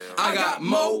I got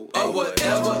more of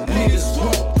whatever niggas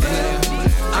want, man.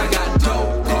 I got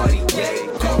dope,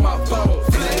 Cartier, call my phone,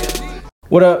 man.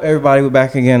 What up, everybody? We're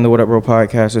back again, the What Up Bro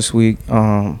podcast this week.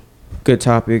 Good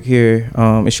topic here.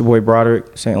 It's your boy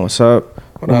Broderick saying what's up.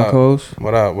 What up?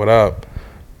 What up? What up?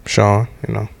 Sean,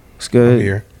 you know. It's good. I'm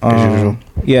here, as usual.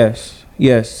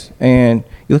 Yes. And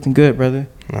you looking good, brother.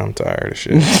 I'm tired of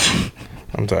shit.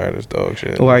 I'm tired of this dog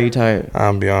shit. Why are you tired?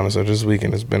 I'm be honest, this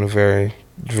weekend has been a very,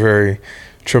 very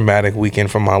traumatic weekend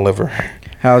for my liver.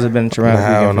 How's it been traumatic?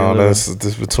 I don't know. That's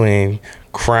between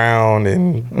Crown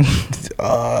and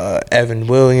Evan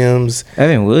Williams.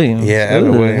 Evan Williams? Yeah,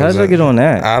 Evan Williams. How did I get on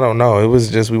that? I don't know. It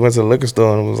was just, we went to the liquor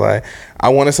store and it was like, I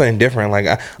wanted something different.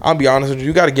 Like, I'll be honest with you,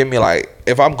 you got to give me like,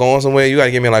 if I'm going somewhere, you got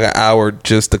to give me like an hour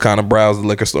just to kind of browse the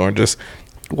liquor store and just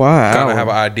kind of have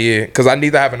an idea. Because I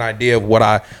need to have an idea of what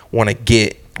I want to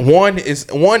get. One,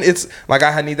 it's like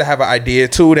I need to have an idea.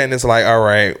 Two, then it's like, all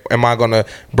right, am I gonna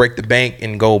break the bank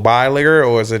and go buy liquor,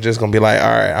 or is it just gonna be like, all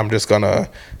right, I'm just gonna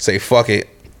say fuck it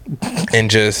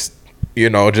and just be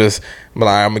like, I'm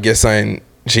gonna get something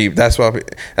cheap. That's why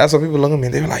people look at me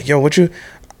and they're like, yo, why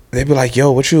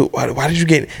did you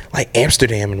get like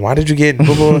Amsterdam, and why did you get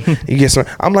you get some?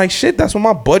 I'm like, shit, that's what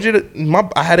my budget.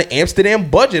 I had an Amsterdam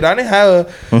budget. I didn't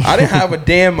have a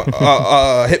damn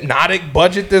Hypnotic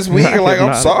budget this week. Like,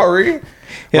 I'm sorry.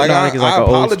 Like, I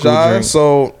apologize.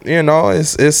 So it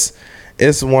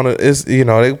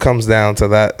comes down to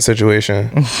that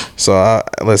situation. So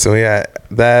listen, we had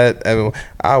that.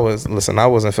 I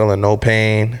wasn't feeling no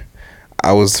pain.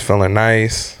 I was feeling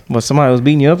nice. What, somebody was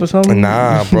beating you up or something?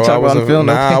 Nah, bro. I wasn't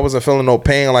feeling no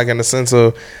pain, like in the sense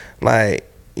of like,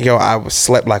 I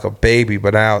slept like a baby,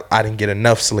 but I didn't get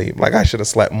enough sleep. Like, I should have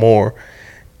slept more.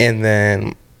 And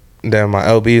then my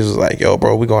LBs was like, yo,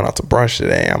 bro, we going out to brunch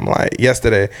today. I'm like,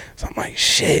 yesterday. So I'm like,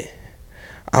 shit.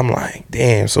 I'm like,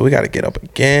 damn, so we got to get up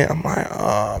again. I'm like,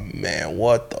 oh, man,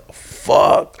 what the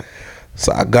fuck?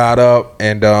 So I got up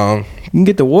and you can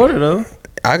get the water, though.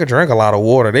 I could drink a lot of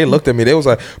water. They looked at me. They was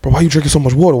like, bro, why you drinking so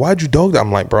much water? Why'd you dog that?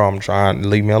 I'm like, bro, I'm trying to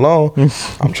leave me alone.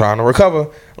 I'm trying to recover.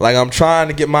 Like, I'm trying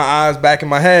to get my eyes back in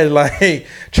my head. Like,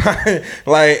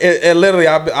 it literally,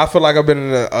 I feel like I've been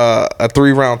in a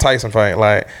 3-round Tyson fight.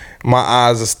 Like, my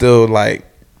eyes are still like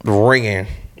ringing.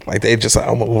 Like, they just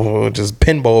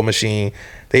pinball machine.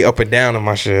 They up and down in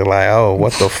my shit. Like, oh,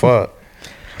 what the fuck?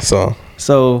 So,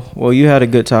 well, you had a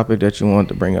good topic that you wanted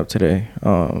to bring up today.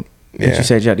 Yeah. You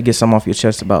said you had to get something off your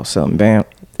chest about something.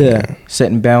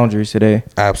 Setting boundaries today.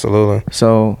 Absolutely.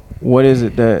 So what is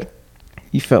it that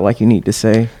you felt like you need to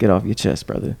say, get off your chest,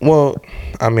 brother? Well,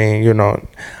 I mean,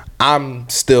 I'm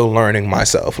still learning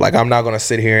myself. Like, I'm not going to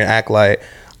sit here and act like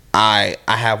I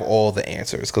have all the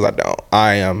answers, because I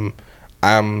don't.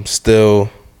 I'm still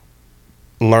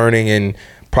learning and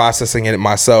processing it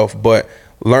myself, but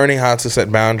learning how to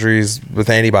set boundaries with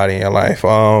anybody in your life,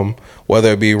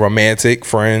 whether it be romantic,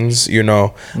 friends,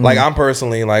 like I'm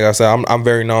personally, like I said, I'm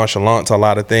very nonchalant to a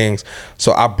lot of things.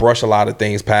 So I brush a lot of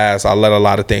things past. I let a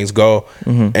lot of things go.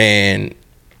 And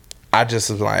I just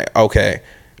was like, okay.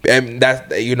 And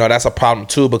that's a problem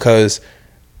too, because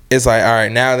it's like, all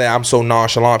right, now that I'm so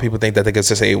nonchalant, people think that they could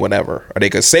just say whatever, or they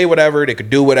could say whatever, they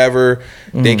could do whatever.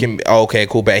 They can, okay,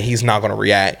 cool, but he's not going to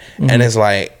react. And it's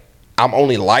like, I'm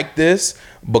only like this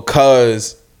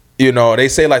because, they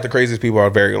say like the craziest people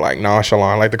are very like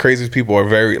nonchalant. Like, the craziest people are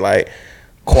very like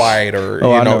quiet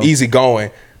or, easygoing.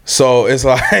 So it's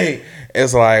like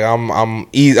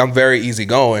I'm very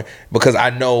easygoing, because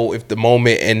I know if the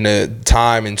moment and the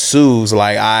time ensues,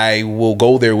 like, I will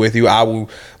go there with you. I will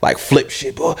like flip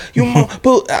shit, but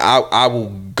I will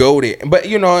go there. But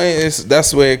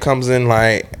that's where it comes in.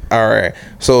 Like, all right,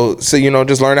 so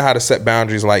just learning how to set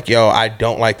boundaries. Like, yo, I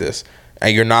don't like this,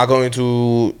 and you're not going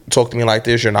to talk to me like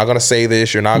this. You're not going to say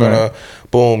this. You're not going to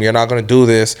you're not going to do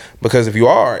this, because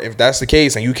if that's the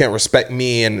case, and you can't respect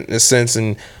me in a sense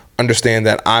and understand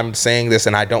that I'm saying this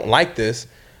and I don't like this,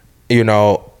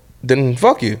 then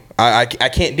fuck you. I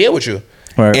can't deal with you.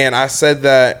 Right. And I said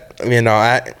that, and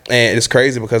it's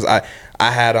crazy because I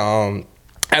had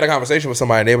a conversation with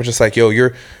somebody, and they were just like, yo,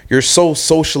 you're so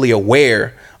socially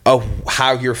aware of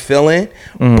how you're feeling,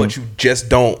 but you just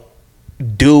don't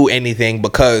do anything,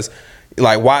 because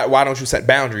like, why don't you set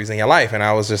boundaries in your life? And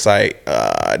I was just like,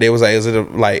 they was like, is it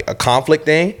a conflict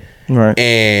thing? Right.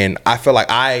 And I feel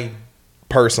like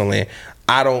personally,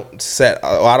 I don't say,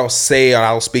 or I don't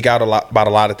speak out about a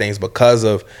lot of things because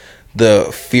of the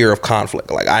fear of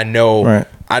conflict. Like, I know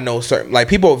certain, like,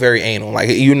 people are very anal. Like,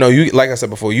 like I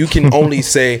said before, you can only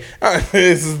say, but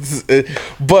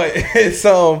it's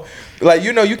like,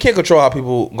 you know, you can't control how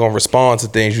people gonna respond to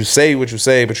things. You say what you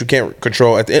say, but you can't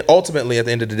control ultimately at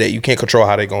the end of the day, you can't control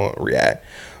how they gonna react.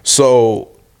 So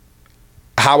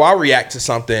how I react to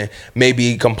something may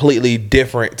be completely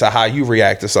different to how you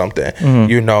react to something.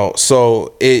 You know,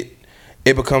 so it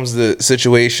becomes the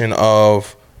situation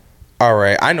of, all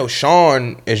right, I know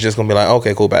Sean is just gonna be like,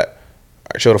 okay, cool, bet. All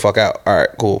right, chill the fuck out. All right,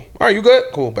 cool. All right, you good?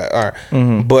 Cool, bet. All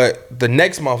right. But the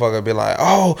next motherfucker be like,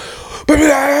 oh,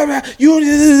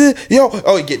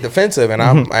 you get defensive, and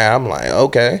I'm like,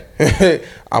 okay.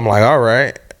 I'm like, all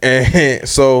right. And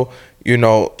so, you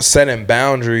know, setting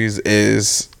boundaries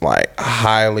is like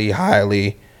highly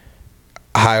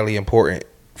important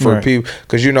for people,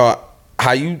 because you know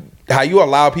how you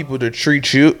allow people to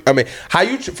treat you. I mean,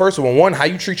 first of all, how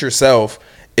you treat yourself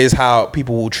is how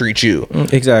people will treat you.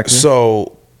 Exactly.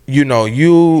 So, you know,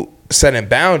 you setting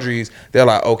boundaries, they're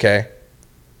like, okay,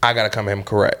 I gotta come at him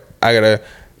correct. I gotta,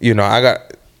 you know,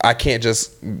 I can't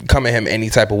just come at him any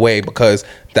type of way, because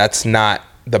that's the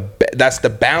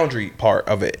boundary part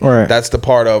of it. Right. That's the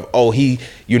part of, he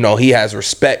has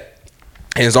respect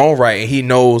in his own right, and he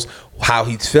knows how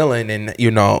he's feeling, and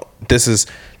you know, this is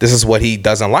what he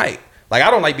doesn't like. Like, I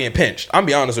don't like being pinched. I'm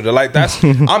be honest with you. Like,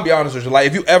 I'm be honest with you. Like,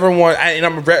 if you ever want,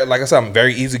 and like I said, I'm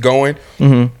very easygoing,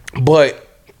 but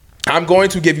I'm going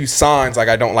to give you signs like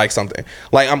I don't like something.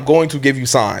 Like, I'm going to give you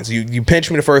signs. You pinch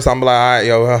me the first time, I'm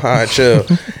like, all right, yo, chill.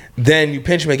 Then you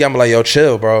pinch me again, I'm like, yo,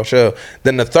 chill, bro, chill.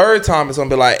 Then the third time, it's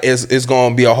gonna be like, it's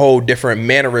gonna be a whole different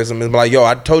mannerism. It's like, yo,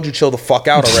 I told you chill the fuck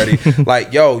out already.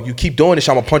 Like, yo, you keep doing this,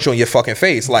 I'm gonna punch you in your fucking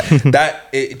face. Like, that,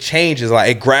 it changes. Like,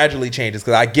 it gradually changes,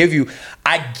 because I give you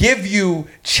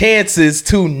chances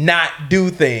to not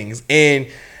do things.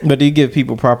 But do you give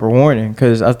people proper warning?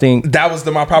 Because I think that was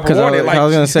my proper warning. I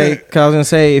was gonna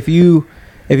say, if you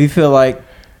feel like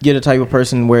you're the type of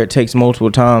person where it takes multiple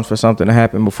times for something to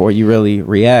happen before you really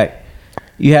react,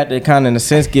 you had to kind of, in a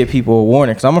sense, give people a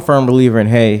warning. Because I'm a firm believer in,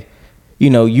 hey,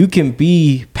 you know, you can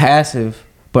be passive,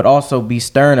 but also be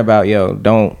stern about, yo,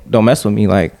 don't mess with me.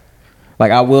 Like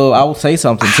I will say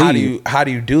something to you. How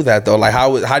do you do that though? Like,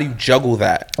 how do you juggle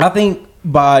that? I think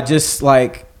by just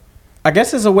like, I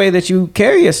guess it's a way that you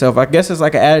carry yourself. I guess it's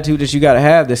like an attitude that you got to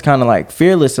have that's kind of like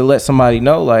fearless, to let somebody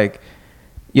know, like,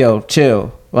 yo,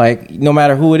 chill. Like, no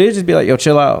matter who it is, just be like, yo,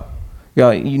 chill out.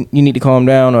 Yo, you need to calm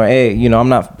down, or, hey, you know, I'm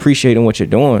not appreciating what you're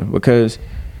doing. Because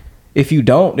if you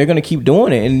don't, they're going to keep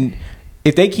doing it. And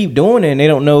if they keep doing it and they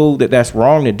don't know that that's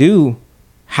wrong to do,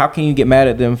 how can you get mad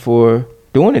at them for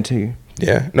doing it to you?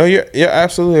 Yeah, no, you're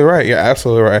absolutely right. You're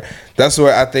absolutely right. That's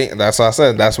where I think, that's what I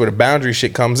said, that's where the boundary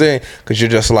shit comes in, because you're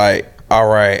just like, all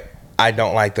right, I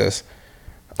don't like this.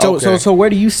 So where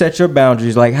do you set your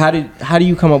boundaries? Like, how do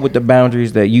you come up with the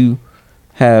boundaries that you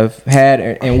have had,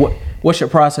 and what's your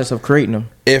process of creating them?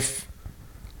 If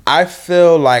I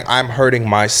feel like I'm hurting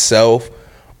myself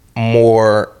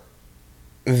more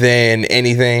than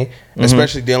anything,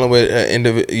 especially dealing with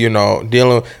better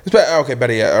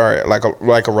yet, all right,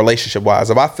 like a relationship wise.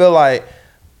 If I feel like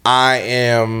I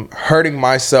am hurting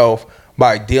myself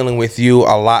by dealing with you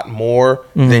a lot more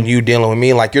than you dealing with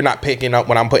me, like, you're not picking up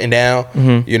what I'm putting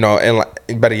down, you know, and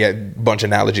like, better yet, bunch of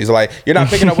analogies, like, you're not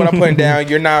picking up what I'm putting down,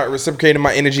 you're not reciprocating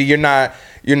my energy, you're not,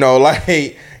 you know,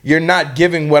 like, you're not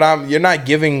giving what I'm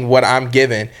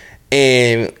giving.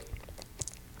 And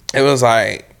it was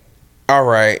like, all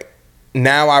right,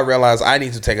 now I realize I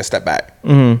need to take a step back.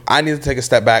 I need to take a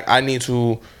step back. I need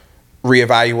to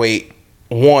reevaluate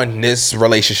this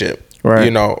relationship. Right.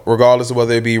 You know, regardless of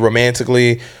whether it be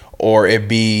romantically or it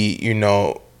be, you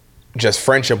know, just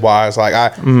friendship wise.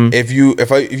 Like, if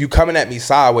you coming at me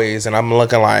sideways and I'm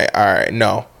looking like, all right,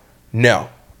 no,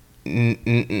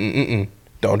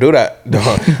 don't do that.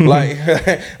 Don't.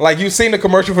 like you seen the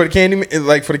commercial for the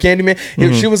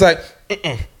Candyman, she was like,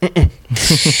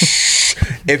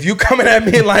 if you coming at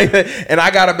me like that, and I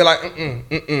gotta be like,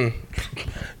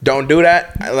 don't do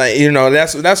that. Like, you know,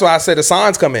 that's why I said the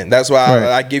signs come in. That's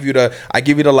why I give you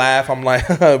the laugh. I'm like,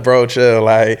 bro, chill.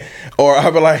 Like, or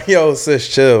I'll be like, yo,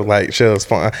 sis, chill. Like, chill, it's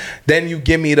fine. Then you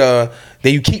give me then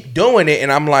you keep doing it,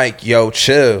 and I'm like, yo,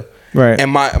 chill. Right.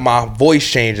 And my voice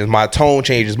changes, my tone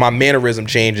changes, my mannerism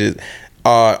changes.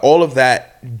 All of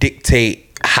that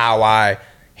dictate how I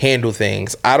handle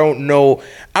things. I don't know.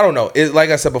 It,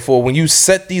 like I said before, when you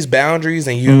set these boundaries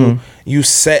and you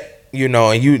set, you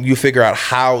know, and you figure out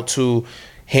how to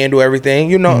handle everything,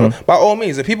 you know, by all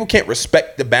means, if people can't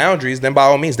respect the boundaries, then by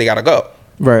all means, they gotta go.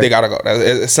 Right. They gotta go. That's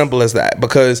as simple as that,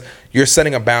 because you're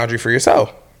setting a boundary for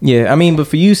yourself. Yeah, I mean, but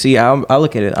for you, see, I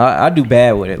look at it. I do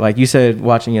bad with it. Like you said,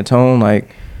 watching your tone.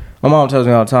 Like, my mom tells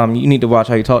me all the time, you need to watch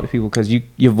how you talk to people, because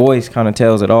your voice kind of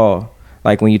tells it all.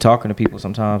 Like, when you're talking to people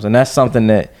sometimes. And that's something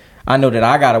that I know that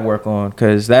I got to work on,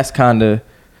 because that's kind of,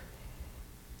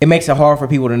 it makes it hard for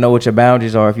people to know what your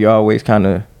boundaries are if you're always kind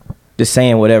of just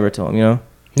saying whatever to them, you know?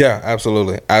 Yeah,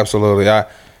 absolutely. That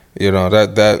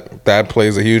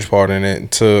plays a huge part in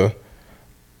it to,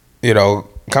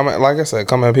 like I said,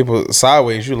 coming at people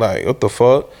sideways. You like, what the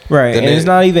fuck? Right. Then and it's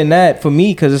not even that for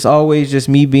me, because it's always just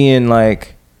me being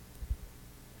like,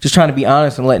 just trying to be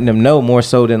honest and letting them know more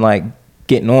so than like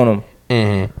getting on them.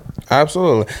 Mm-hmm.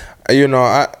 Absolutely.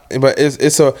 But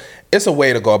it's a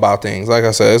way to go about things. Like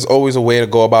I said, it's always a way to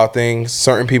go about things.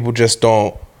 Certain people just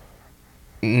don't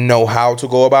know how to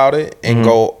go about it and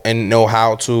go and know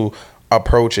how to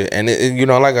approach it. And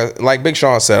like Big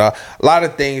Sean said, a lot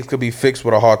of things could be fixed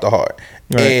with a heart to heart.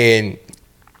 Right. And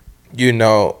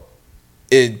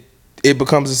it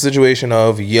becomes a situation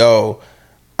of,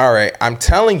 all right, I'm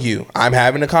telling you, I'm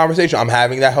having a conversation, I'm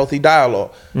having that healthy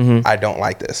dialogue. I don't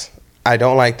like this.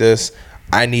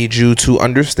 I need you to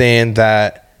understand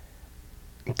that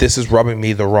this is rubbing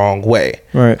me the wrong way.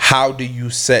 Right. How do you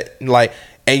set,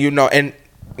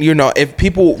 if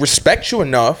people respect you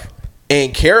enough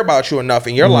and care about you enough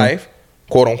in your life,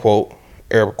 quote unquote,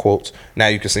 air quotes. Now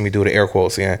you can see me do the air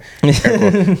quotes, yeah.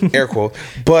 Air quotes.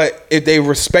 But if they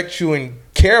respect you and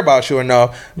care about you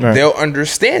enough, they'll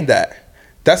understand that.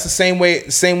 That's the same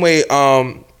way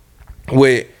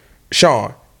with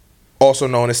Sean, also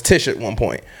known as Tish at one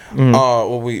point.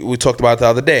 What we talked about the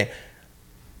other day.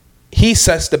 He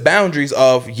sets the boundaries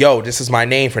of, this is my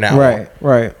name for now.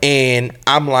 Right. And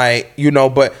I'm like,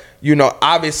 but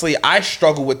obviously I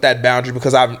struggle with that boundary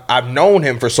because I've known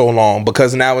him for so long,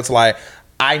 because now it's like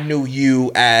I knew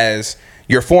you as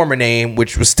your former name,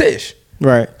 which was Tish.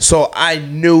 Right. So I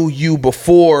knew you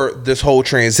before this whole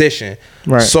transition.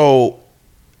 Right. So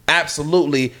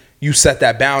absolutely you set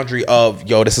that boundary of,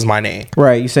 this is my name.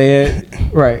 Right. You say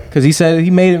it. Right. Because he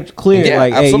made it clear. Yeah,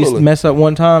 like, absolutely. Hey, you mess up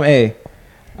one time. Hey,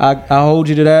 I hold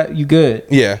you to that. You good.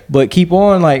 Yeah. But keep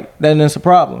on, like, then it's a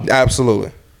problem.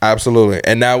 Absolutely.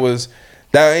 And that was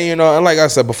that, and like I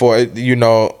said before,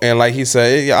 and like he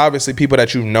said, obviously people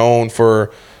that you've known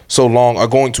for so long are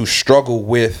going to struggle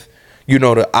with,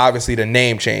 obviously the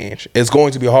name change. It's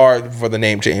going to be hard for the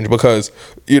name change because,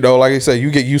 like I said, you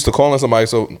get used to calling somebody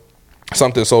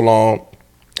something so long.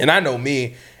 And I know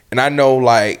me, and I know,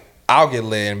 like, I'll get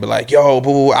lit and be like, yo,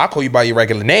 boo, I'll call you by your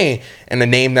regular name and the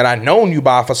name that I've known you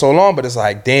by for so long. But it's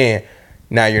like, damn,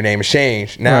 now your name has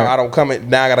changed. Now I gotta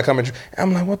come in.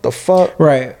 I'm like, what the fuck?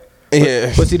 Right.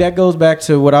 Yeah. But see, that goes back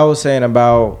to what I was saying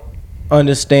about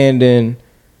understanding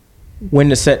when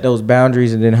to set those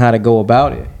boundaries and then how to go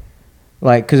about it.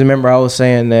 Like, because remember I was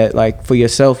saying that, like, for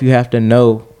yourself, you have to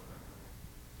know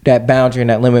that boundary and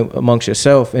that limit amongst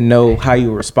yourself and know how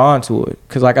you respond to it.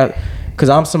 Because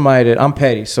I'm somebody that I'm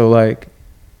petty. So, like,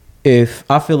 if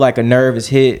I feel like a nerve is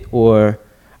hit or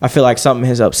I feel like something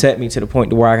has upset me to the point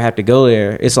to where I have to go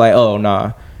there, it's like, oh,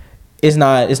 nah, it's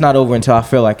not over until I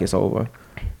feel like it's over.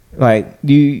 Like,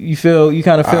 you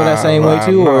kind of feel that same way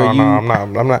too?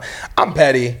 I'm not. I'm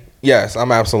petty. Yes,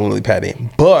 I'm absolutely petty.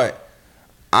 But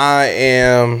I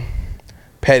am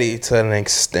petty to an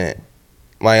extent.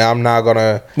 Like, I'm not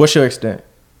gonna. What's your extent?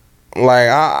 Like,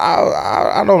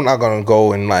 I'm not gonna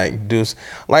go and like do.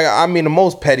 Like, I mean, the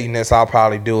most pettiness I'll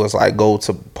probably do is like go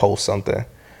to post something.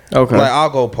 Okay. Like, I'll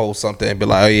go post something and be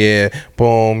like, oh yeah,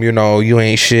 boom, you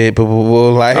ain't shit. Blah, blah, blah.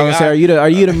 Like, I was say, are you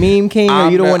the meme king? Or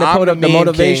are you the one that put up the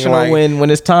motivational king, like, when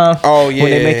it's time? Oh yeah.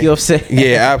 When they make you upset.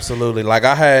 Yeah, absolutely. Like,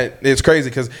 it's crazy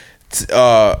because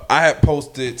I had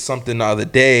posted something the other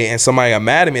day and somebody got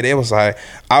mad at me.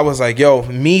 I was like, yo,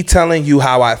 me telling you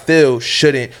how I feel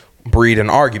shouldn't breed an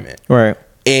argument. Right.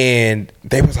 And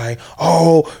they was like,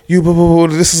 oh,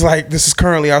 this is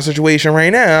currently our situation right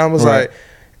now. I was like,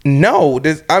 no,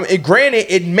 granted,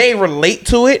 it may relate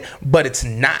to it, but it's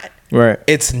not. Right.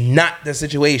 It's not the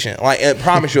situation. Like, I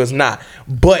promise you it's not.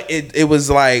 But it was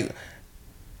like,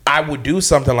 I would do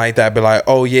something like that, be like,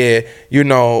 oh yeah,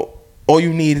 all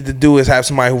you needed to do is have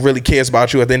somebody who really cares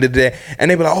about you at the end of the day.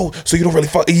 And they be like, oh, so you don't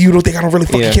think I don't really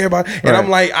fucking care about it? And I'm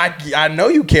like, I know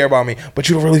you care about me, but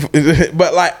you don't really,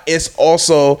 but like, it's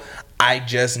also, I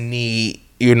just need,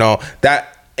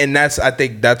 that, and I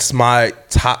think that's my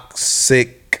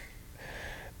toxic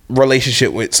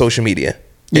relationship with social media.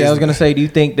 Yeah, I was going to say, do you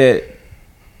think that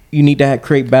you need to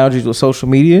create boundaries with social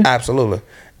media? Absolutely.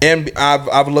 And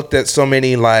I've looked at so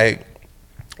many, like,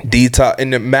 detox,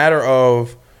 in the matter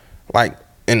of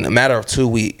 2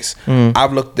 weeks,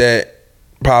 I've looked at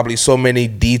probably so many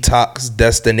detox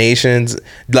destinations,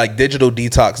 like digital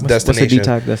detox destinations. What's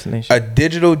a detox destination? A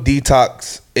digital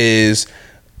detox is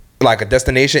like a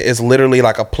destination is literally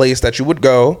like a place that you would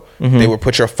go. They would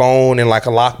put your phone in like a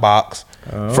lockbox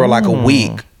for like a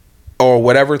week, or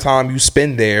whatever time you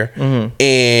spend there,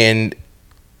 and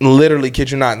literally,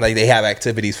 kid you not, like they have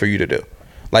activities for you to do.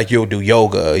 Like you'll do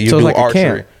yoga, you do like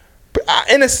archery.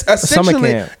 And it's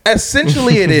essentially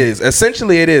it is.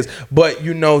 Essentially it is. But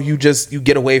you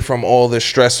get away from all the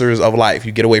stressors of life.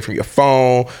 You get away from your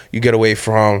phone. You get away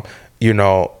from,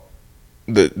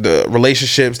 the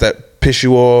relationships that piss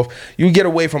you off. You get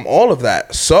away from all of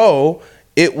that. So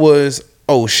it was,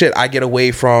 oh shit, I get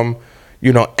away from,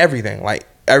 everything. Like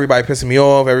everybody pissing me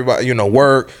off, everybody,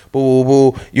 work, boo,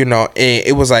 boo, boo, and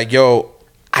it was like, yo,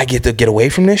 I get to get away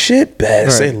from this shit?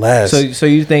 Best, say less. So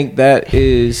you think that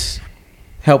is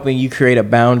helping you create a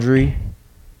boundary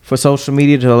for social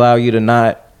media to allow you to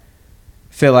not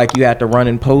feel like you have to run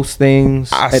and post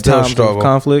things at times of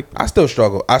conflict? I still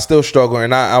struggle,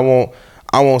 and I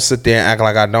won't sit there and act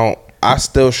like I don't. I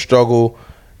still struggle,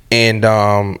 and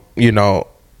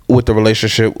with the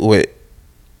relationship with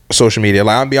social media.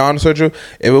 Like, I'll be honest with you,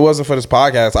 if it wasn't for this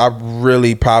podcast, I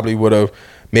really probably would have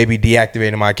maybe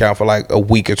deactivated my account for like a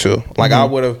week or two. Like I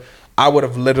would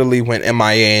have literally went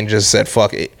MIA and just said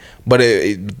fuck it. But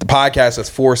the podcast has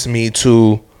forced me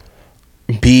to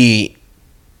be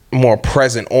more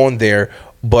present on there.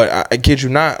 But I kid you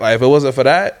not, like if it wasn't for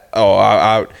that,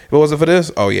 if it wasn't for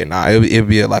this, it'd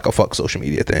be like a fuck social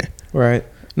media thing. Right.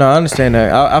 No, I understand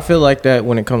that. I feel like that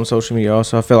when it comes to social media.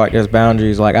 Also, I feel like there's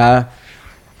boundaries. Like I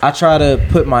try to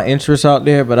put my interests out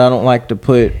there, but I don't like to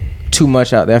put too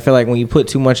much out there. I feel like when you put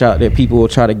too much out there, people will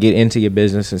try to get into your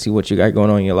business and see what you got going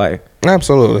on in your life.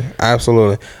 Absolutely.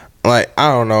 Like, I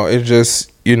don't know. It's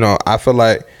just, I feel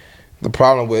like the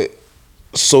problem with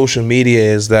social media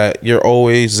is that you're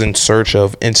always in search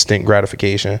of instant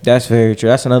gratification. That's very true.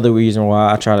 That's another reason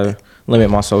why I try to limit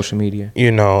my social media.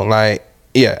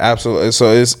 Yeah, absolutely.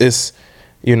 So it's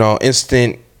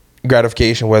instant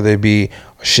gratification, whether it be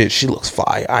shit, she looks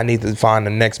fire, I need to find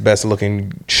the next best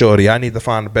looking shorty, I need to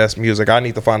find the best music, I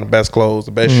need to find the best clothes,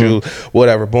 the best shoes,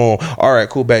 whatever. Boom. All right,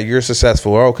 cool, bet you're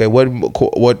successful. Okay, what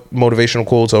motivational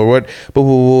quotes or what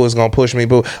boo is gonna push me?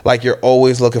 Boo. Like, you're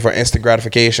always looking for instant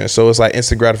gratification. So it's like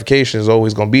instant gratification is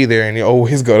always gonna be there, and you're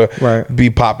always gonna be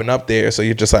popping up there. So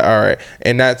you're just like, all right,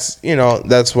 and that's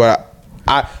that's what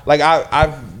I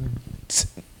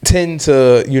tend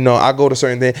to, I go to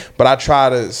certain things, but I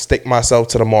try to stick myself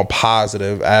to the more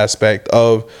positive aspect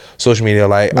of social media.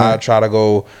 Like, I try to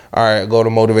go, all right, go to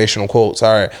motivational quotes.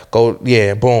 All right, go,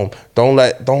 yeah, boom. Don't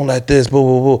let this, boo,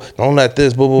 boo, boo. Don't let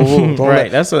this, boo, boo, boo.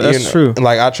 That's true.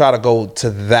 Like, I try to go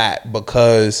to that,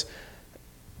 because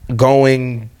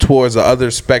going towards the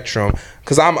other spectrum,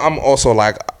 because I'm also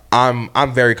like,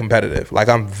 I'm very competitive. Like,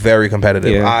 I'm very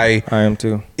competitive. Yeah, I am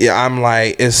too. Yeah, I'm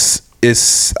like, it's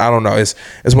I don't know, it's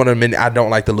one of the many. I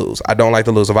don't like to lose.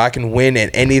 If I can win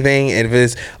at anything, and if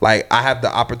it's like I have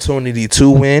the opportunity to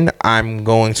win, I'm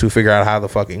going to figure out how to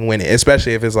fucking win it,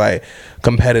 especially if it's like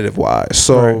competitive wise.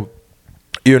 So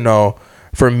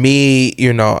for me,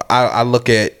 I look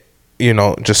at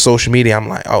just social media, I'm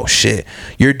like, oh shit,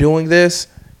 you're doing this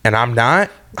and I'm not.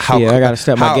 I gotta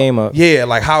step my game up. Yeah,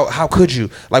 like how could you?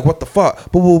 Like, what the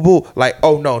fuck? Boo, boo, boo. Like,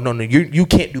 oh no, you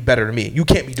can't do better than me. You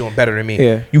can't be doing better than me.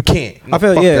 Yeah, you can't. No, I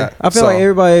feel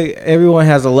like everyone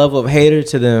has a level of hater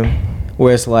to them,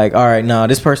 where it's like, all right, nah,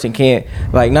 this person can't.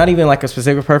 Like, not even like a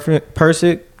specific person,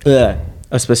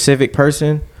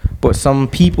 but some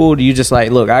people, you just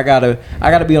like, look, I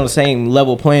gotta be on the same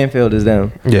level playing field as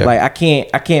them. Yeah, like I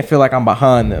can't feel like I'm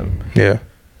behind them. Yeah,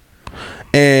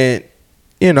 and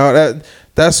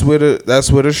that's where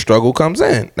the struggle comes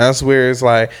in. That's where it's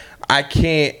like, I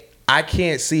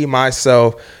can't see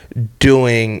myself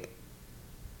doing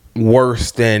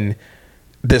worse than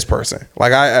this person.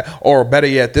 Like, or better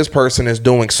yet, this person is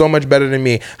doing so much better than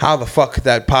me. How the fuck could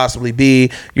that possibly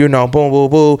be? Boom, boom,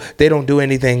 boom. They don't do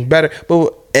anything better.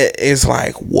 But it's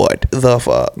like, what the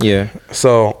fuck? Yeah.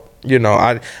 So,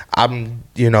 I'm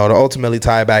to ultimately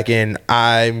tie it back in,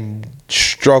 I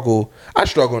struggle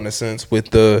in a sense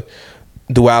with the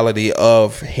duality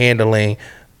of handling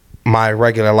my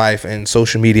regular life and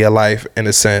social media life, in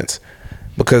a sense,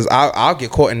 because I'll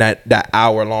get caught in that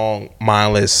hour long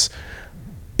mindless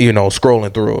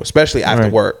scrolling through, especially after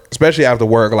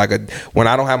work. Like, when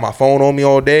I don't have my phone on me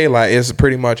all day, like, it's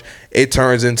pretty much, it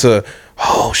turns into,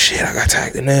 oh shit, I got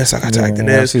tagged in this, I got sent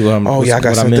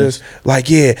this. Like,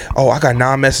 yeah, I got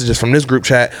 9 messages from this group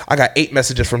chat, I got 8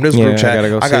 messages from this group chat,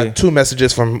 I got 2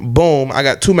 messages from Boom, I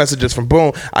got 2 messages from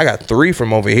Boom, I got 3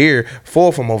 from over here,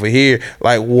 4 from over here.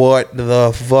 Like, what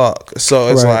the fuck? So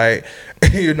it's like,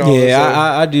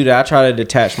 I do that. I try to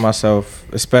detach myself,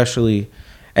 especially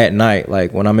at night.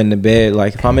 Like, when I'm in the bed,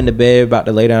 like if I'm in the bed about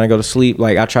to lay down and go to sleep,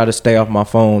 like, I try to stay off my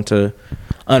phone to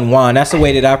unwind. That's the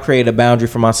way that I've created a boundary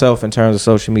for myself in terms of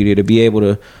social media, to be able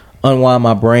to unwind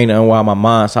my brain and unwind my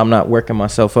mind, so I'm not working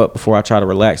myself up before I try to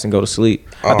relax and go to sleep.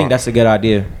 I think that's a good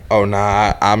idea. Oh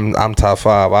nah, I'm top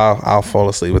 5. I'll fall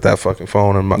asleep with that fucking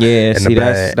phone in my see, the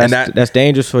bed. that's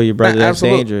dangerous for you, brother. That's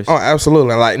dangerous. Oh,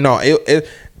 absolutely. Like no, it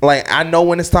like I know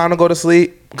when it's time to go to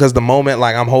sleep, because the moment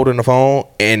like I'm holding the phone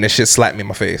and the shit slap me in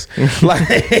my face. like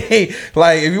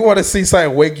if you want to see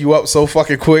something wake you up so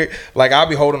fucking quick, like I'll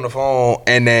be holding the phone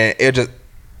and then it just.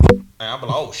 I'm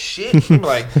like, oh shit. I'm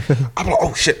like,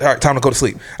 oh shit. All right, time to go to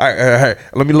sleep. All right.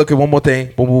 Let me look at one more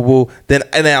thing. Boom, boom, boom. Then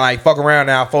like fuck around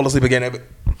now, fall asleep again.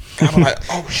 I'm like,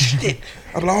 oh shit.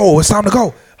 I'm like, oh, it's time to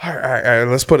go. All right.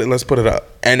 Let's put it up.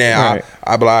 And then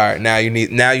I'll be like, all right, now you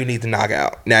need to knock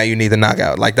out. Now you need to knock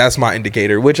out. Like that's my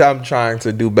indicator, which I'm trying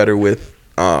to do better with.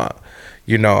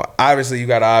 You know, obviously you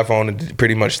got an iPhone that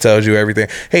pretty much tells you everything.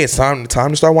 Hey, it's time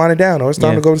to start winding down, or it's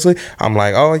time to go to sleep. I'm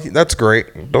like, oh, that's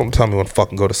great. Don't tell me when to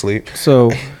fucking go to sleep.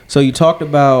 So you talked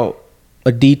about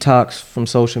a detox from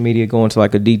social media, going to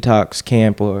like a detox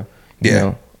camp, or you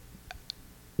know,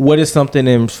 what is something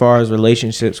as far as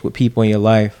relationships with people in your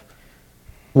life?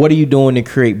 What are you doing to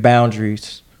create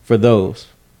boundaries for those?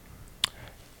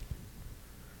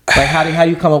 Like how do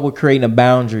you come up with creating a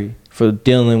boundary for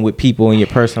dealing with people in your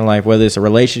personal life, whether it's a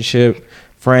relationship,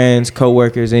 friends,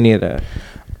 coworkers, any of that?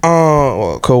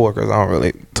 Well, coworkers, I don't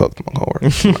really talk to my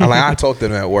coworkers. I talk to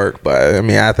them at work, but I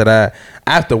mean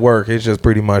after work, it's just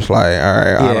pretty much like, all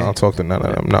right, I don't talk to none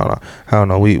of them. No, I don't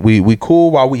know. We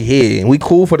cool while we here, and we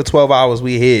cool for the 12 hours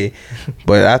we here,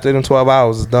 but after them 12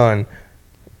 hours is done,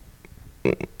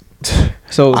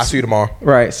 so I'll see you tomorrow.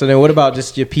 Right. So then, what about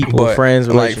just your people, friends,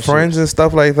 relationships, like friends and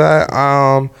stuff like that?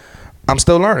 I'm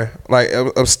still learning. Like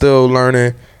I'm still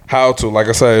learning how to. Like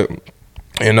I said,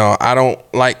 you know, I don't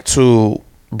like to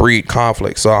breed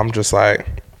conflict. So I'm just like,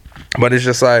 but it's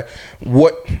just like,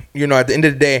 what, you know, at the end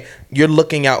of the day, you're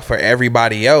looking out for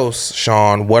everybody else,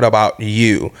 Sean. What about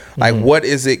you? Like, what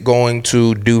is it going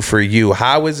to do for you?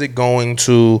 How is it going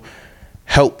to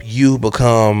help you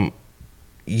become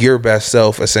your best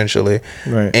self, essentially?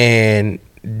 Right. And,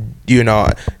 you know,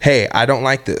 hey, I don't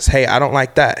like this. Hey, I don't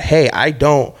like that. Hey, I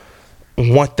don't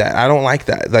want that. I don't like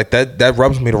that. Like that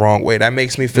rubs me the wrong way. That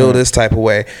makes me feel this type of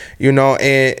way, you know.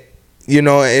 And you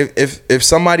know, if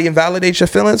somebody invalidates your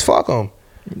feelings, fuck them.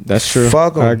 That's true.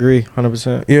 Fuck them. I agree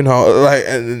 100%. You know, like,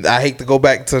 and I hate to go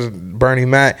back to Bernie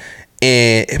Mac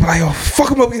and it's like, oh, fuck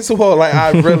him up against the wall. Like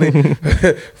I really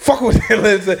fuck with him.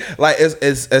 Like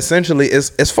it's essentially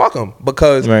it's fuck them,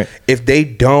 because if they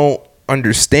don't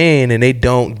understand and they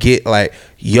don't get like,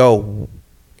 yo,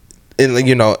 and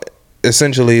you know,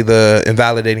 essentially the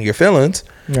invalidating your feelings,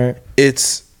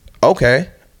 it's okay,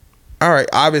 all right,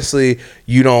 obviously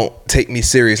you don't take me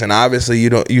serious, and obviously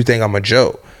you think I'm a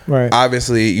joke, right?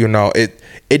 Obviously, you know,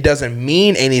 it doesn't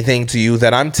mean anything to you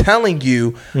that I'm telling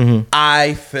you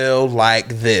I feel like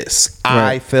this,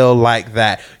 I feel like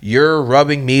that, you're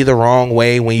rubbing me the wrong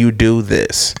way when you do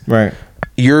this, right?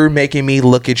 You're making me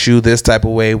look at you this type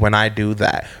of way when I do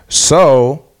that.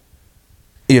 So,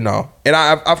 you know, and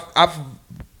I've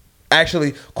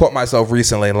actually caught myself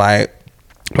recently, like,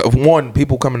 one,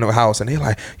 people come into the house and they're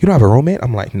like, you don't have a roommate?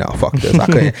 I'm like, no, fuck this.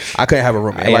 I couldn't have a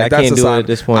roommate. Like, that's can't do it at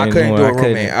this point. I couldn't do a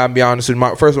roommate. I'll be honest with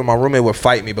you. My roommate would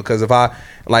fight me, because if I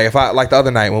like the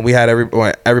other night when we had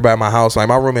everybody in my house, like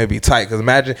my roommate would be tight, because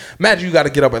imagine you got to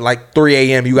get up at like 3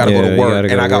 a.m. You got to go to work,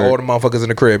 and I got all the motherfuckers in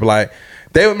the crib. Like,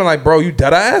 they would be like, bro, you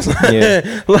dead ass?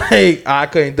 Like, I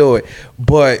couldn't do it.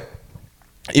 But,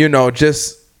 you know,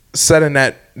 just setting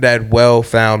that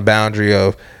well-found boundary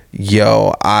of,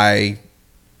 yo, I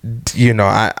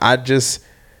just,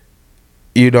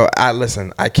 you know,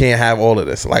 listen, I can't have all of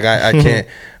this. Like, I can't,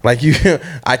 like,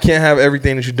 I can't have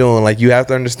everything that you're doing. Like, you have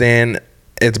to understand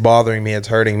it's bothering me, it's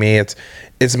hurting me,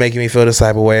 it's making me feel this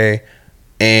type of way,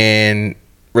 and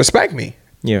respect me.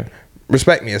 Yeah.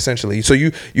 Respect me, essentially. So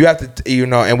you have to, you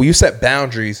know, and when you set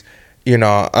boundaries, you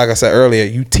know, like I said earlier,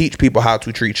 you teach people how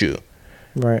to treat you.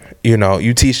 Right. You know,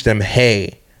 you teach them,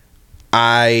 hey,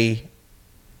 I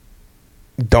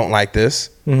don't like this.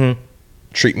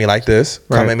 Treat me like this.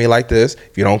 Come at me like this.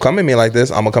 If you don't come at me like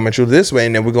this, I'm gonna come at you this way,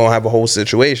 and then we're gonna have a whole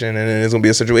situation, and then it's gonna be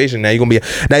a situation. Now you're gonna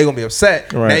be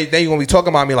upset. Right. Now you're gonna be talking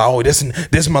about me like, oh, this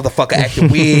motherfucker acting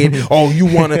weird. Oh,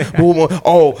 you wanna?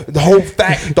 Oh,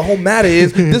 the whole matter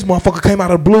is this motherfucker came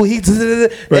out of the blue.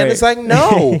 And it's like,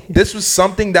 no, this was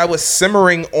something that was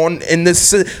simmering on in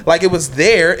this. Like, it was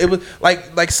there. It was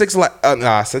like Six Lack.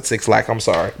 I said Six Lack. I'm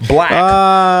sorry.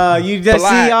 Black. You just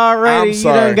see already. You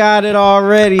done got it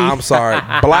already. I'm sorry.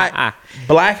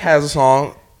 Black has a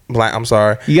song. Black, I'm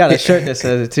sorry. You got a shirt that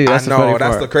says it too. That's I know,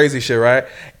 that's the crazy shit, right?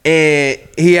 and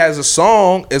he has a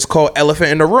song. It's called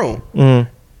 "Elephant in the Room."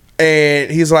 And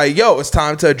he's like, yo, it's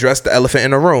time to address the elephant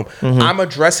in the room. I'm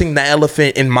addressing the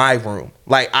elephant in my room.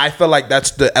 Like, I feel like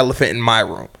that's the elephant in my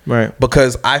room. Right.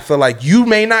 Because I feel like you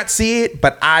may not see it,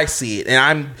 but I see it. And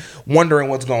I'm wondering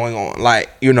what's going on.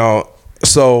 Like, you know,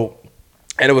 so,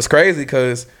 and it was crazy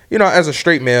because, you know, as a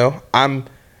straight male, I'm,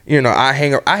 you know, I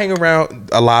hang around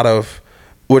a lot of,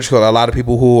 a lot of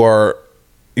people who are,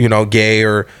 you know, gay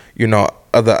or, you know,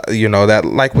 other, you know, that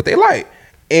like what they like.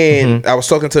 And I was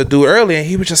talking to a dude earlier, and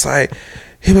he was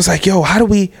like, yo, how do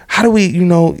we, you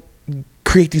know,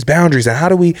 create these boundaries, and how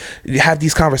do we have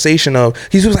these conversation of,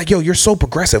 he was like, yo, you're so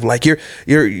progressive. Like you're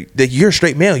a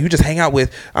straight male. You just hang out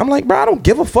with, I'm like, bro, I don't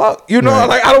give a fuck. You know,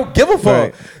 like, I don't give a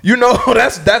fuck. Right. You know,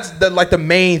 that's the, like the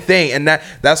main thing. And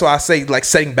that's why I say like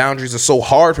setting boundaries is so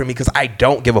hard for me, because I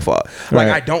don't give a fuck. Like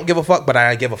I don't give a fuck, but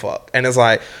I give a fuck. And it's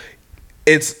like,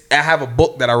 I have a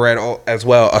book that I read as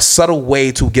well, A Subtle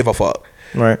Way to Give a Fuck.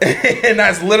 Right. And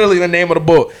that's literally the name of the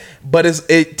book. But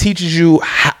it teaches you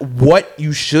what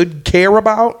you should care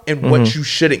about and what you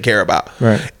shouldn't care about.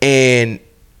 Right. And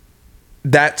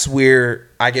that's where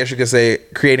I guess you could say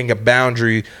creating a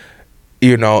boundary,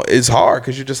 you know, is hard,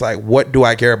 because you're just like, what do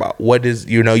I care about? What is,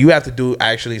 you know, you have to do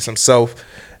actually some self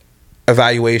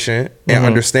evaluation and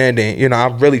understanding. You know,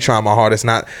 I'm really trying my hardest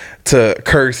not to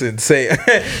curse and say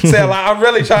a lot. I'm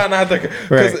really trying not to,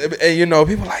 because you know,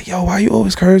 people are like, yo, why you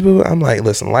always curse? I'm like,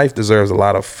 listen, life deserves a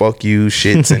lot of fuck you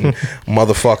shits and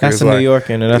motherfuckers. That's like, New York,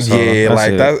 and that's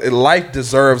life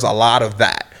deserves a lot of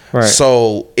that. Right.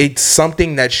 So it's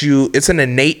something that it's an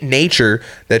innate nature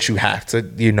that you have to,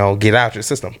 you know, get out your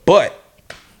system. But,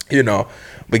 you know,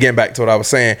 but getting back to what I was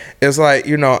saying, it's like,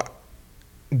 you know,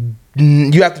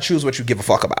 you have to choose what you give a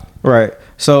fuck about. Right.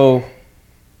 So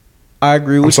I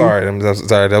agree with you. I'm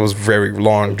sorry. That was very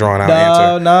long, drawn out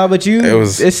answer. No, but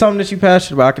it's something that you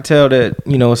passionate about. I can tell that,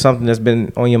 you know, it's something that's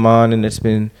been on your mind and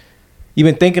you've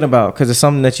been thinking about, because it's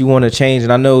something that you want to change.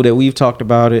 And I know that we've talked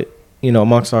about it, you know,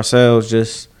 amongst ourselves,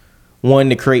 just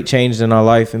wanting to create changes in our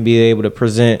life and be able to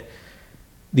present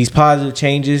these positive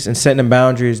changes, and setting a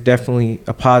boundary is definitely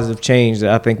a positive change that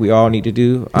I think we all need to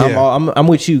do. Yeah. I'm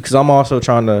with you, because I'm also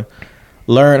trying to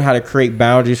learn how to create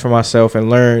boundaries for myself and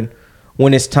learn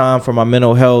when it's time for my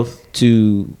mental health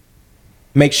to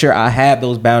make sure I have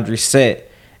those boundaries set,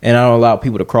 and I don't allow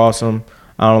people to cross them.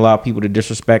 I don't allow people to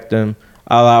disrespect them.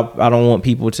 I don't want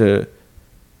people to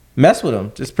mess with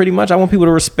them. Just pretty much, I want people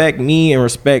to respect me and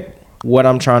respect what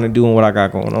I'm trying to do and what I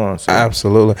got going on. So.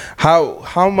 Absolutely.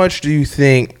 How much do you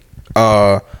think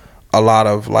a lot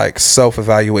of like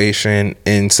self-evaluation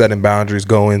and setting boundaries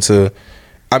go into?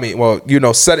 I mean, well, you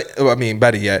know,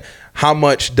 better yet, how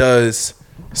much does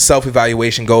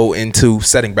self-evaluation go into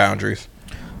setting boundaries?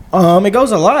 It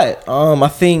goes a lot. I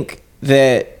think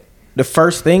that the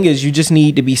first thing is you just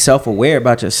need to be self-aware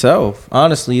about yourself.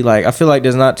 Honestly, like, I feel like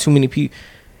there's not too many people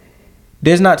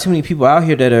out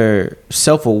here that are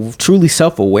truly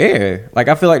self-aware. Like,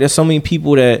 I feel like there's so many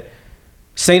people that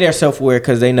say they're self-aware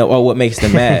because they know, what makes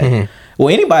them mad. Well,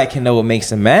 anybody can know what makes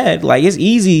them mad. Like, it's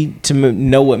easy to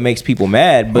know what makes people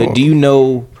mad, but do you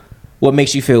know what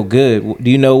makes you feel good?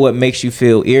 Do you know what makes you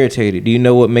feel irritated? Do you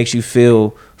know what makes you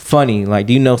feel funny? Like,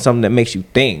 do you know something that makes you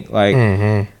think?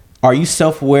 Like, are you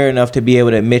self-aware enough to be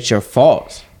able to admit your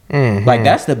faults? Like,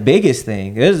 that's the biggest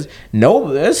thing. There's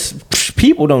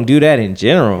people don't do that in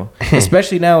general,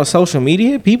 especially now with social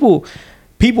media. People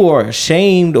are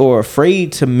ashamed or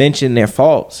afraid to mention their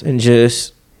faults and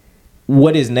just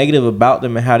what is negative about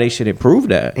them and how they should improve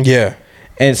that. Yeah.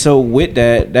 And so with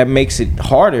that makes it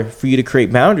harder for you to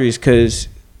create boundaries, because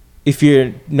if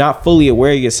you're not fully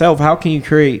aware of yourself, how can you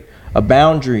create a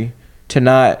boundary to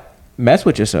not mess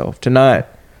with yourself, to not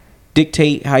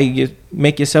dictate how you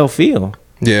make yourself feel?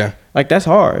 Yeah. Like, that's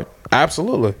hard.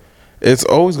 Absolutely. It's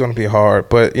always going to be hard,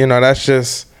 but you know, that's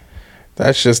just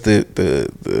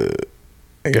the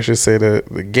I guess you say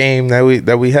the game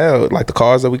that we held, like the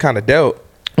cards that we kind of dealt.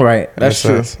 Right. That's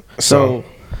true.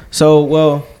 So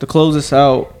well, to close this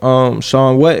out,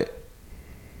 Sean, what,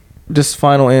 just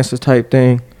final answer type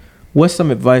thing, what's some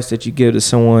advice that you give to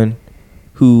someone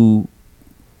who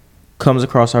comes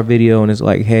across our video and is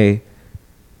like, hey,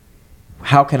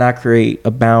 how can I create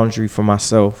a boundary for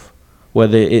myself?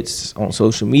 Whether it's on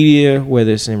social media,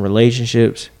 whether it's in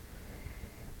relationships,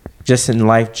 just in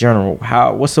life general.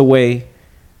 What's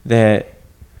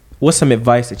some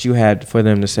advice that you had for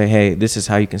them to say, hey, this is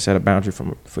how you can set a boundary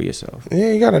for yourself?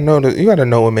 Yeah, you gotta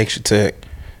know what makes you tick.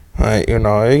 Like, you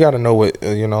know, you gotta know what,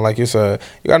 you know, like you said,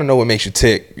 you gotta know what makes you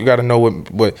tick. You gotta know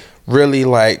what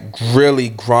really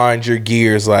grind your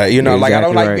gears, like, you know, like, I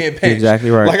don't like being pinched.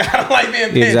 Exactly right. Like, I don't like being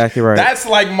pinched. Exactly right. That's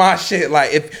like my shit.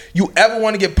 Like, if you ever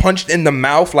want to get punched in the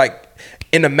mouth, like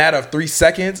in a matter of 3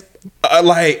 seconds,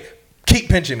 like, keep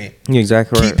pinching me.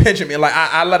 Exactly right. Keep pinching me. Like,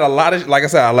 I let a lot of, like I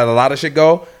said, I let a lot of shit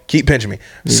go. Keep pinching me.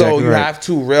 So you have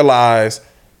to realize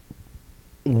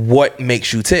what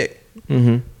makes you tick.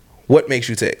 Mm-hmm. What makes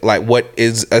you tick? Like, what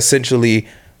is essentially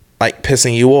like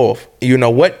pissing you off? You know,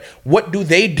 what do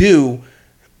they do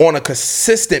on a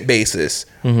consistent basis?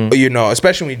 Mm-hmm. You know,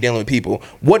 especially when you're dealing with people.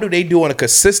 What do they do on a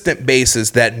consistent basis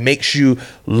that makes you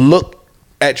look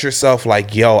at yourself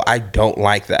like, yo, I don't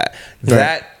like that. Right.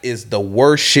 That is the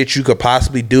worst shit you could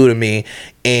possibly do to me,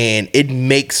 and it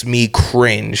makes me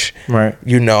cringe. Right.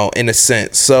 You know, in a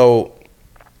sense. So,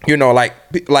 you know, like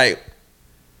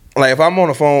if I'm on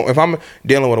the phone, if I'm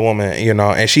dealing with a woman, you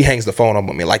know, and she hangs the phone up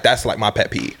on me, like, that's like my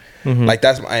pet peeve. Mm-hmm. Like,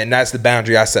 that's the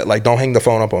boundary I set. Like, don't hang the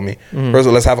phone up on me. Mm-hmm. First of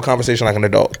all, let's have a conversation like an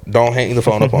adult. Don't hang the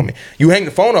phone up on me. You hang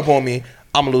the phone up on me,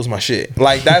 I'm gonna lose my shit.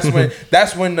 Like, that's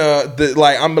when the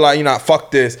like, I'm like, you know,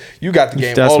 fuck this. You got the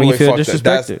game all the way fucked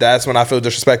up. That's when I feel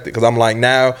disrespected, because I'm like,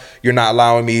 now you're not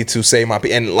allowing me to say my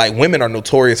piece. And like, women are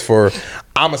notorious for,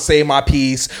 I'ma say my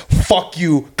piece. Fuck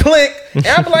you, click. And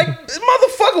I'm like,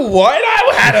 motherfucker, what?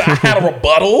 I had a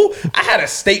rebuttal. I had a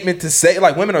statement to say.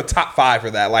 Like, women are top 5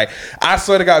 for that. Like, I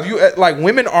swear to God, if you like,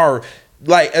 women are,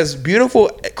 like, as beautiful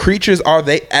creatures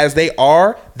as they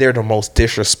are, they're the most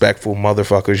disrespectful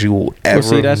motherfuckers you will ever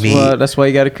meet. That's why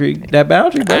you got to create that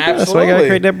boundary, bro. That's why you got to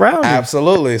create that boundary.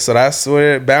 Absolutely. So that's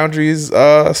where boundaries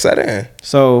set in.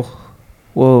 So,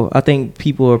 well, I think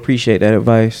people appreciate that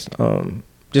advice.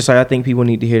 Just like I think people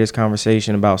need to hear this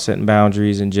conversation about setting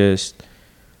boundaries and just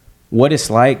what it's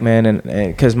like, man. And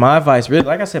because my advice, really,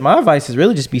 like I said, my advice is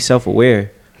really just be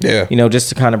self-aware. Yeah. You know, just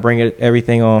to kind of bring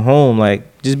everything on home.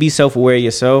 Like, just be self-aware of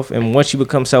yourself. And once you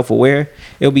become self-aware,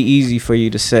 it'll be easy for you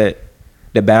to set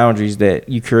the boundaries that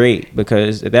you create,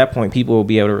 because at that point, people will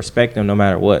be able to respect them no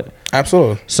matter what.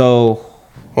 Absolutely. So,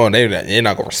 well, they're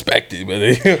not gonna respect it, but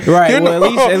they, right. Well,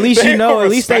 at least you know. At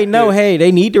least they know. Hey,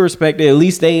 they need to respect it. At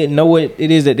least they know what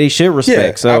it is that they should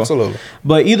respect. Yeah, so, absolutely.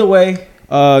 But either way,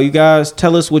 you guys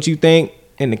tell us what you think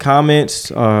in the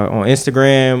comments, on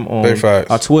Instagram, on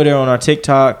our Twitter, on our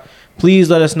TikTok. Please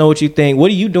let us know what you think. What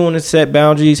are you doing to set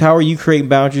boundaries? How are you creating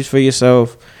boundaries for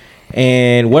yourself?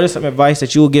 And what is some advice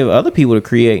that you will give other people to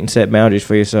create and set boundaries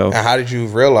for yourself? And how did you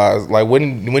realize, like,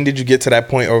 when did you get to that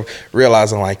point of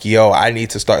realizing, like, yo, I need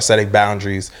to start setting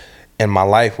boundaries in my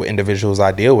life with individuals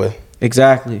I deal with?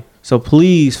 Exactly. So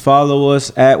please follow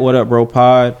us at What Up Bro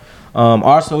Pod.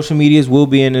 Our social medias will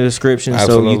be in the description.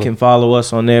 Absolutely. So you can follow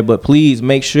us on there. But please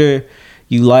make sure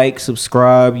you like,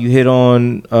 subscribe, you hit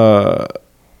on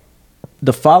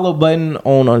the follow button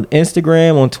on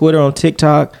Instagram, on Twitter, on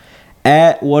TikTok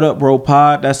at What Up Bro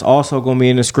Pod. That's also going to be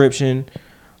in the description.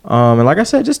 And like I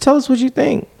said, just tell us what you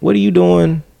think. What are you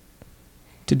doing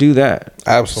to do that?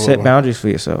 Absolutely. Set boundaries for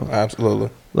yourself. Absolutely.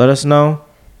 Let us know,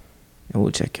 and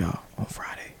we'll check y'all on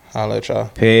Friday. I'll let y'all.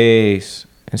 Peace.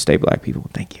 And stay black, people.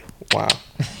 Thank you. Wow.